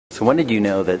So when did you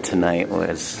know that tonight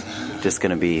was just going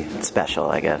to be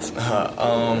special, I guess?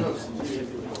 I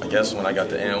guess when I got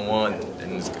the N1,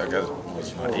 and I guess it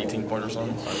was my 18 point or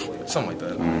something like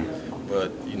that.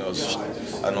 But, you know,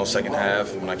 I know second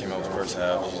half, when I came out with the first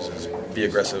half, just be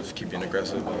aggressive, keep being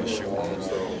aggressive, shoot,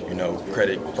 you know,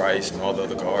 credit Bryce and all the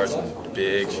other guards and the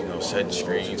bigs, you know, setting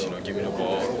screens, you know, give me the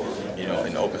ball, you know,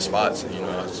 in open spots, and, you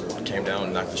know, I came down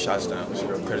and knocked the shots down. So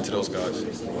credit to those guys.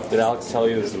 Did Alex tell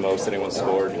you it was the most anyone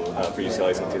scored for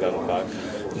UCLA since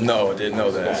 2005? No, I didn't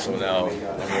know that, so now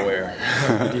I'm aware.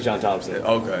 Dijon Thompson.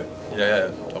 Okay,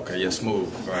 yeah, smooth.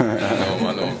 Right.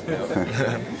 I know him.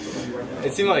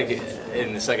 It seemed like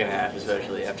in the second half,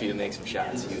 especially after you make some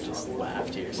shots, you just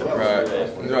laughed to yourself.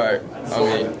 Right. I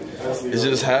mean, it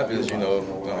just happens, you know.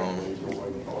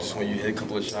 Just when you hit a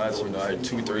couple of shots, you know, I had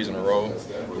 2 threes in a row,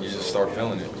 and you just start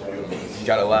feeling it. You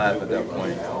gotta laugh at that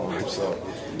point. So,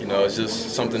 you know, it's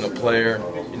just something a player.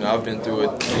 You know, I've been through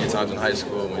it many times in high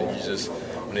school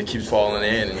when it keeps falling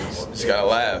in, and you just gotta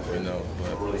laugh, you know.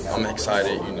 But I'm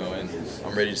excited, you know, and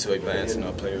I'm ready to advance in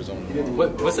our players on.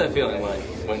 What's that feeling like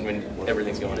when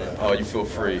everything's going in? Oh, you feel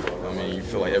free. I mean, you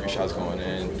feel like every shot's going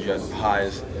in. You got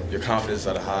highs, your confidence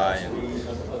at a high, and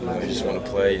you know, you just want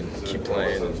to play and keep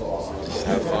playing and just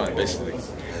have fun, basically.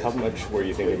 How much were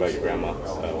you thinking about your grandma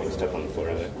when you stepped on the floor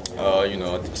today? You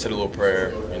know, I said a little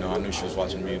prayer. You know, I knew she was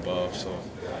watching me above, so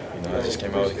you know, I just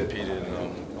came out and competed, and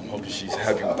I'm hoping she's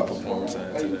happy with the performance I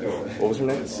had today. What was her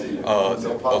name?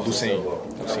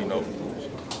 Lucine Noble.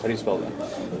 How do you spell that?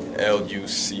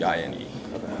 Lucine.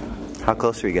 How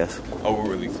close were you guys? Oh, we're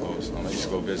really close. I used to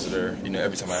go visit her, you know,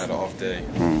 every time I had an off day,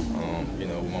 you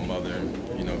know, with my mother.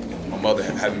 You know, my mother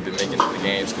hadn't been making it to the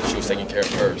games because she was taking care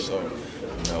of her, so,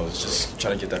 you know, it's just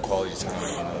trying to get that quality time,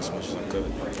 you know, as much as I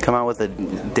could. Come out with a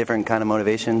different kind of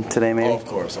motivation today, maybe? Oh, of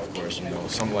course, you know,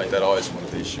 something like that always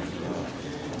motivates you,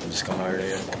 and just come out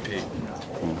here and compete.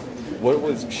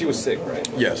 She was sick, right?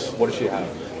 Yes. What did she have?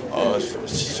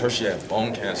 She had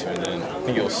bone cancer, and then I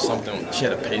think it was something, she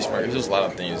had a pacemaker. There was a lot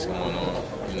of things going on.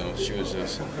 You know, she was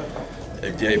just,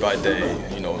 day by day,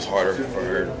 you know, it was harder for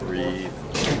her to breathe,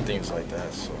 things like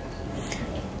that. So.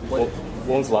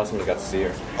 When was the last time you got to see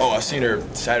her? Oh, I seen her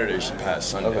Saturday. She passed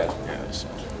Sunday. Okay. Yeah, so.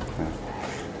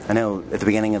 I know at the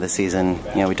beginning of the season,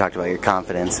 you know, we talked about your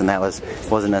confidence, and that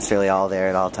wasn't necessarily all there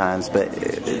at all times. But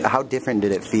how different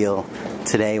did it feel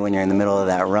today when you're in the middle of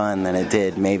that run than it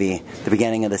did maybe the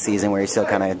beginning of the season where you're still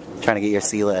kind of trying to get your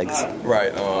sea legs?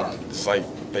 Right. It's like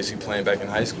basically playing back in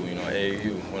high school. You know,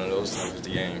 AAU, one of those types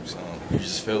of games. You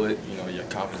just feel it. You know, your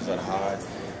confidence at a high.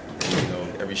 And, you know,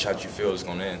 every shot you feel is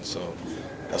going in. So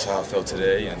that's how I felt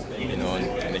today, and you know,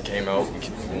 and it came out. We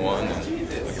won, and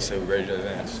like I said, we're ready to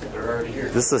advance.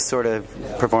 This is the sort of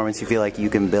performance you feel like you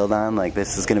can build on. Like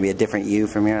this is going to be a different you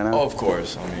from here on out. Oh, of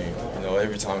course. I mean, you know,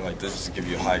 every time like this, give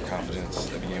you a high confidence.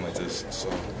 Every game like this, so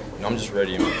you know, I'm just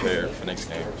ready and prepared for next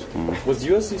games. Was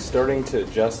USC starting to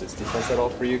adjust its defense at all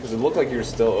for you? Because it looked like you were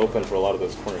still open for a lot of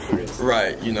those corner threes.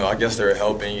 Right. You know, I guess they were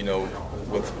helping. You know,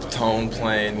 with Tone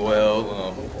playing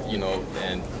well. You know,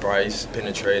 and Bryce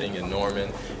penetrating, and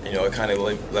Norman, you know, it kind of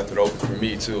left it open for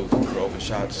me too, for open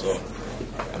shots. So,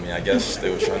 I mean, I guess they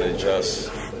were trying to adjust.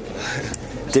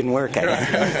 Didn't work, I guess.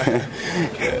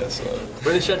 Yeah, so.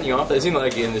 Were they shutting you off? It seemed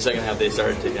like in the second half they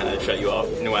started to kind of shut you off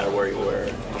no matter where you were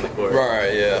on the court.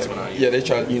 Right, yeah. Yeah, they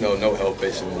tried, you know, no help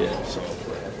basically. Yeah. So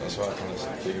that's why I kind of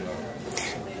figured out.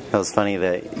 It was funny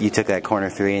that you took that corner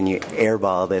three and you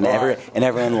airballed, and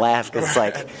everyone laughed because,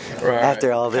 like,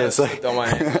 after all this, I slipped on my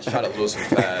hand. I tried to lose some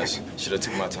fast. Should have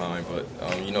took my time, but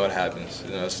you know what happens.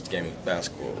 You know, it's the game of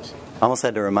basketball. So. Almost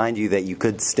had to remind you that you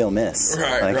could still miss.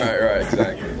 Right,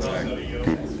 exactly.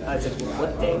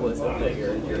 What day was it that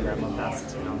your grandma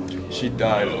passed? She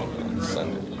died on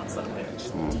Sunday.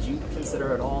 Did you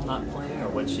consider at all not playing, or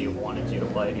would she have wanted you to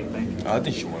play, do you think? I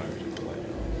think she wanted me to play.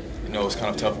 You know, it was kind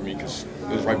of tough for me because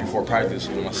it was right before practice.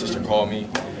 You know, my sister called me,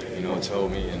 you know, and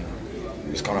told me, and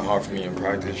it was kind of hard for me in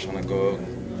practice trying to go,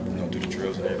 you know, do the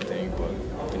drills and everything. But,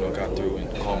 you know, got through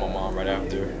and called my mom right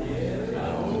after.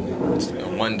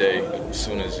 And one day, as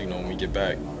soon as, you know, when we get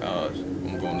back,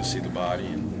 I'm going to see the body,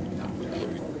 and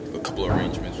a couple of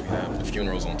arrangements we have. The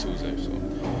funeral's on Tuesday, so.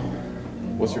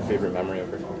 What's your favorite memory of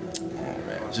her? Oh,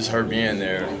 man, just her being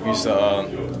there. We used to,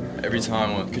 every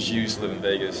time, because she used to live in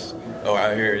Vegas,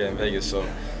 out here in Vegas, so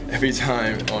every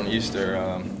time on Easter,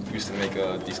 we used to make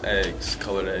these eggs,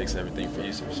 colored eggs, everything for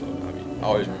Easter. So, I mean, I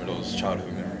always remember those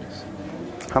childhood memories.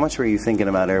 How much were you thinking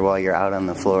about her while you're out on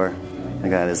the floor?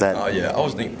 Like that, is that? Yeah, I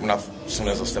was thinking as soon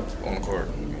as I stepped on the court,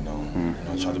 you know,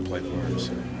 I tried to play for her.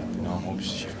 So, you know, I'm hoping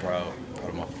she's proud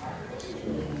of my performance.